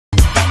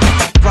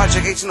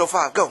check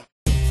 1805, go.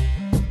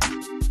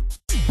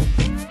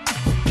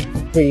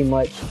 Pretty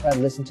much try to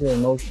listen to their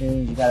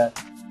emotions. You gotta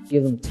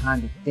give them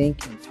time to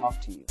think and talk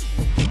to you.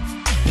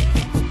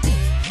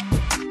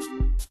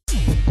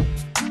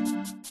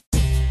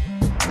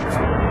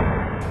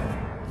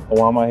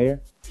 Why am I here?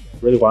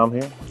 Really, why I'm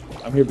here?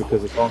 I'm here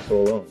because the song's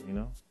So Alone, you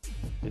know?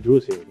 And Drew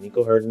is here.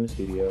 Nico heard it in the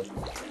studio.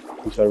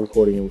 We started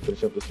recording and we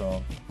finished up the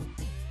song.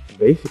 And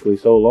basically,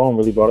 So Alone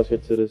really brought us here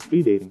to the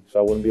speed dating, so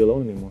I wouldn't be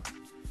alone anymore.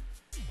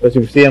 But as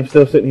you can see, I'm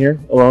still sitting here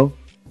alone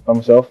by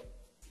myself.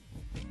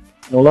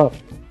 No love.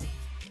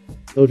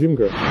 No dream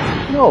girl.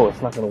 No,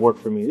 it's not going to work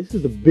for me. This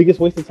is the biggest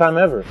waste of time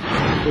ever.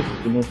 This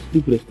is the most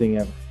stupidest thing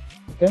ever.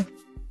 Okay?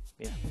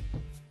 Yeah.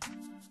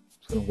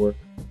 It's going to work.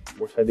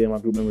 Worst idea my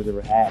group members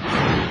ever had.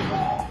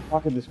 If I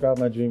could describe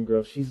my dream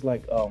girl, she's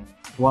like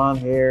blonde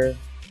hair.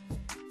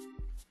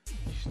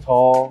 She's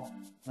tall,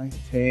 nice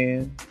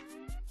tan,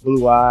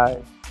 blue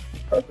eyes.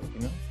 Perfect,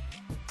 you know?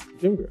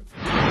 Dream girl.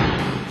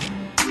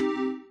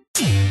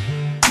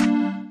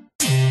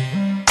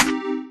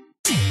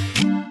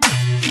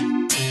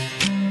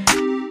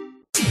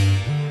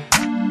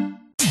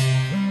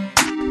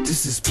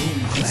 This is boom.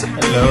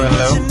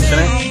 Hello.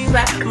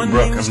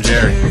 Brooke, I'm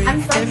Jerry.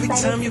 I'm so Every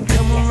excited. time you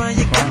come around,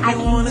 you got me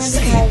wanna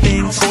say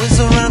things. Always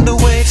around the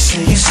way,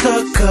 say you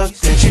stuck up,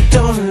 that you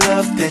don't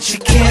love, that you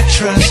can't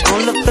trust.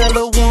 All the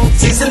fella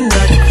wants is a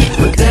nut,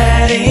 but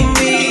that ain't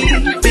me.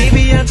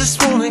 Baby, I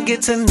just wanna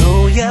get to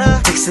know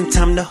ya, take some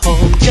time to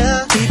hold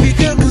ya. Baby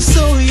girl,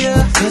 console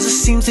ya, cause it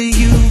seems that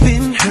you've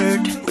been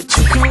hurt, but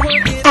you can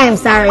work it. I am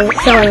sorry,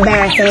 so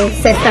embarrassing.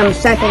 System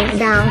shutting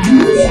down.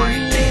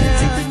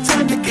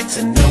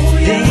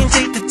 They ain't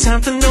take the time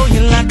to know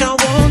you like I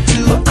want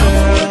to. But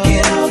I'ma work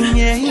it out,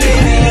 yeah. Baby,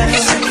 in a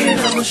second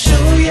I'ma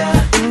show ya.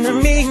 In the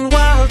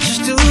meanwhile,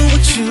 just do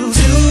what you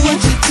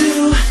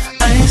do.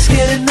 I ain't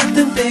scared of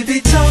nothing,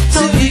 baby, talk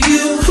to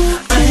you.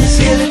 I ain't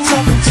scared of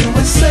talking to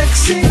a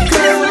sexy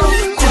girl,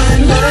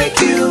 quite like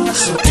you.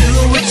 So do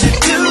what you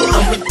do,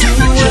 I'ma do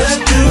what I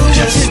do.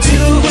 Just do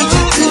what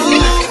you do.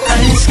 I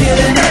ain't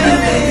scared of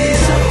nothing, baby,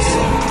 talk to you.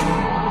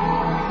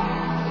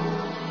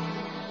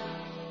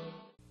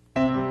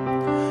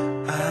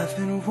 I've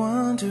been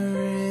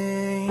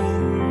wondering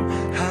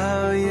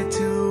how you're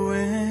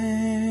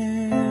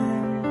doing.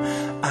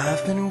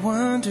 I've been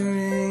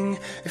wondering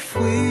if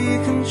we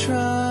can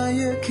try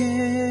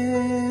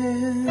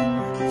again.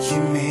 You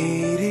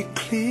made it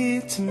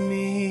clear to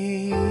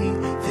me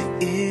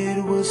that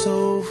it was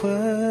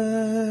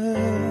over,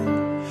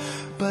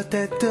 but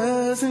that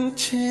doesn't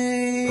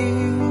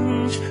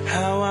change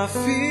how I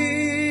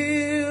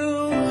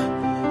feel.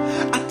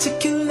 I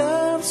took your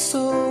love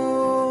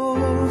so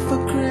for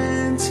granted.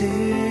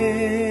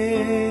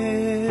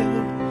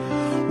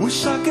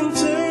 Wish I can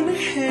turn the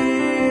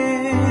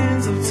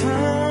hands of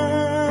time.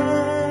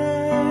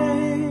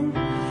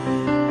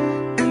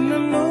 And I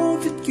know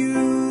that you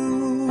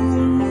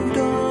moved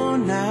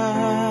on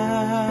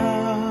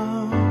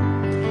now,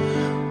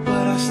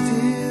 but I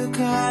still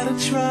gotta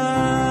try.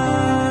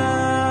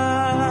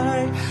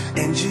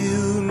 And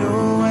you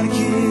know I'd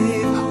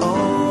give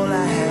all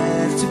I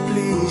have to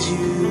please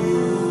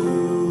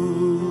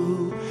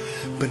you,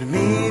 but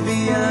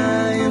maybe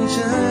I am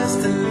just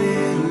a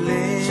little late.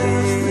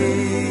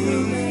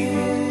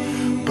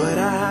 But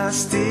I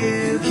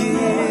still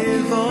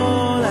give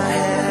all I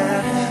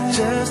have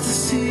just to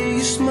see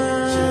you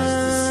smile.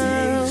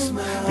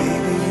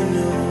 Baby, you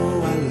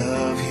know I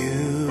love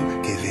you.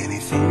 Give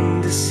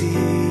anything to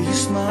see you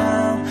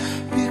smile.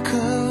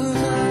 Because I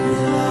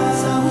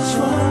realize I was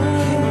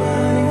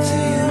running to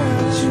you,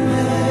 but you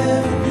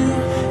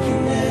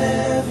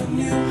never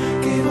knew.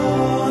 Gave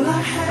all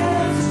I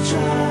had to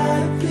try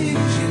to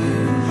please you,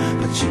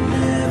 but you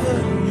never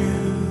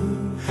knew.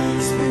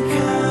 Spent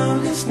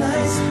countless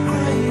nights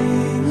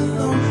crying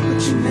alone,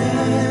 but you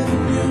never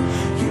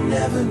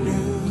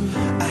knew.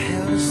 I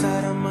held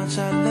inside how much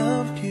I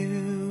loved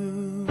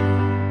you,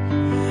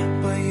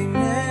 but you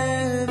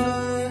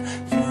never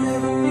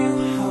knew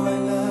how I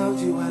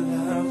loved you.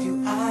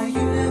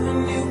 You never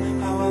knew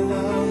how I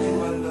loved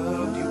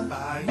you.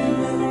 You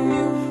never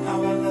knew how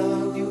I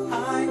loved you.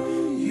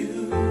 You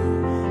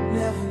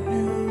never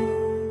knew.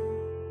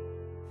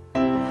 I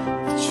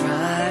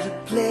try to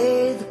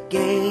play the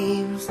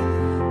games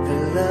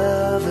that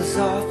lovers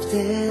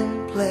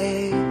often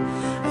play. I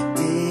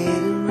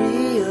didn't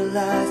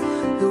realize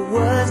there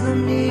was no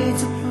need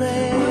to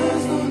play.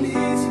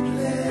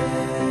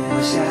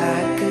 Wish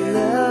I could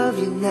love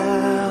you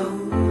now,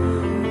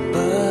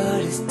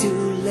 but it's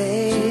too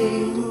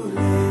late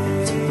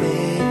to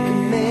make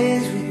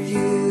amends with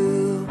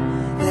you.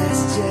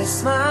 That's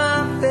just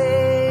my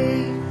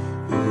fate,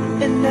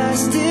 and I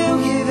still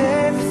give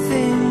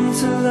everything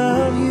to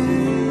love you.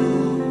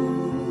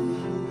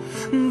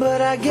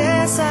 But I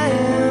guess I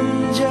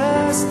am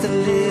just a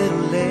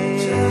little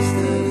late,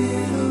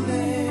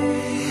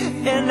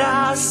 and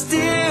I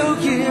still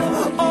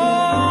give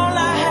all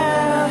I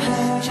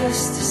have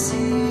just to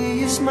see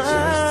you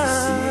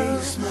smile.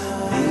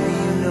 Baby,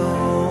 you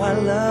know I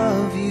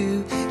love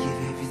you. Give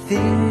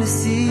everything to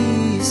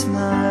see you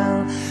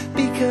smile.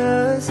 Because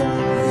 'cause I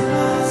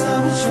realize how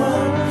much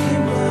wrong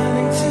came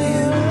running to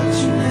you that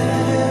you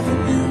never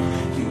knew.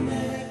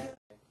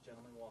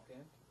 Gentlemen, walk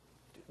in.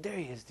 There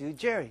he is, dude.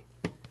 Jerry.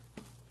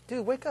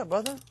 Dude, wake up,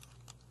 brother.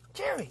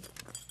 Jerry.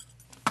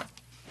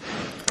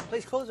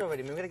 Place closed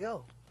already, man. We gotta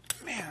go.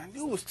 Man, I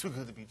knew it was too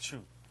good to be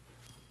true.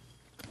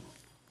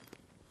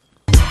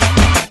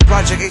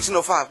 Project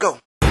 1805, go.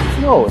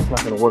 No, it's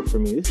not gonna work for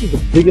me. This is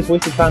the biggest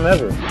waste of time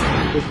ever.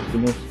 This is the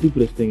most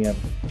stupidest thing ever.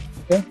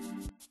 Okay?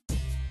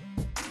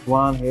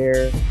 Blonde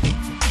hair,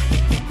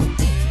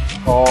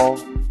 tall,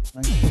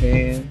 nice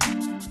tan,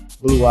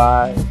 blue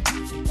eyes.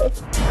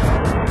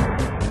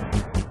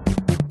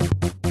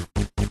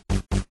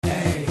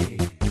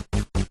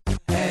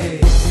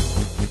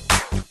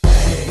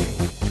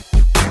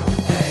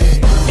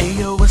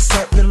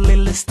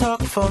 Let's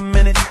talk for a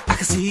minute. I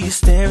can see you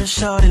staring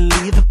short and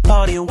leave the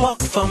party and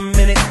walk for a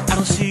minute. I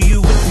don't see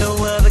you with no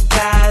other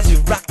guys. You're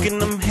rocking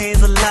them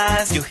hazel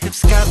eyes. Your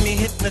hips got me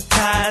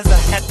hypnotized. I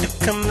had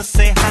to come to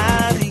say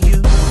hi to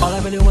you. All I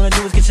really wanna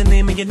do is get your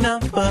name and your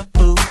number,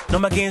 boo. Know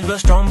my game's real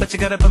strong, but you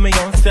gotta put me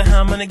on. Still,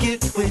 how I'm gonna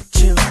get with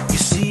you. You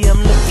see, I'm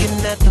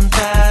looking at them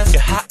thighs.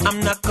 You're hot,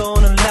 I'm not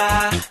gonna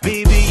lie.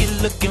 Baby, you're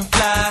looking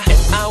fly,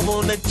 and I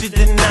won't let you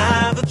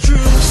deny the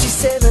truth. She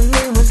said her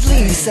name was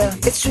Lisa.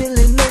 It's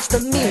really nice to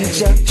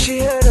meet ya. She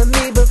heard of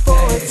me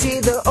before, it's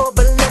either or,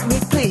 but let me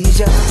please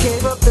ya.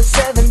 Gave up the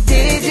 7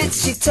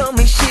 digits, she told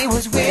me she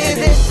was with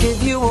it.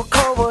 Give you a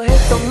call, we'll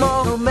hit the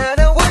mall, no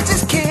matter what,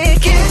 just kick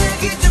it. Can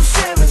I get them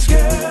sevens,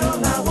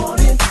 girl? I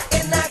want it,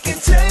 and I can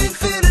tell you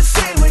feel the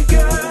same way,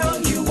 girl.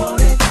 You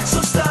want it,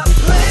 so stop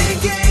playing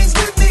games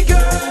with me,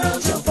 girl.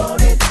 Jump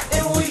on it,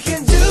 and we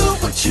can do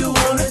what you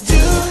wanna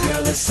do.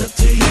 Girl, it's up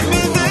to you. Give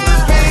me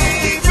that,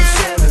 baby. Get them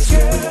sevens,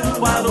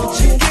 girl. Why don't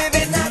you give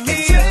it to me?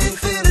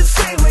 Feel the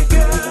same way,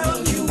 girl.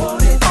 You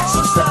want it,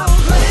 so stop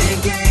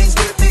playing games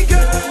with me,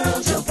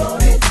 girl. Jump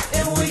on it,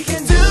 and we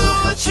can do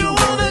what you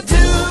wanna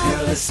do.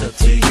 Girl, it's up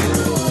to you.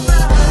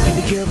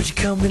 Baby girl, would you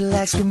come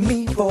relax with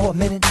me for a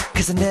minute?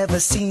 'Cause I never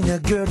seen a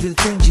girl do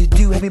the things you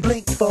do. Have me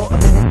blink for a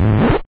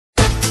minute.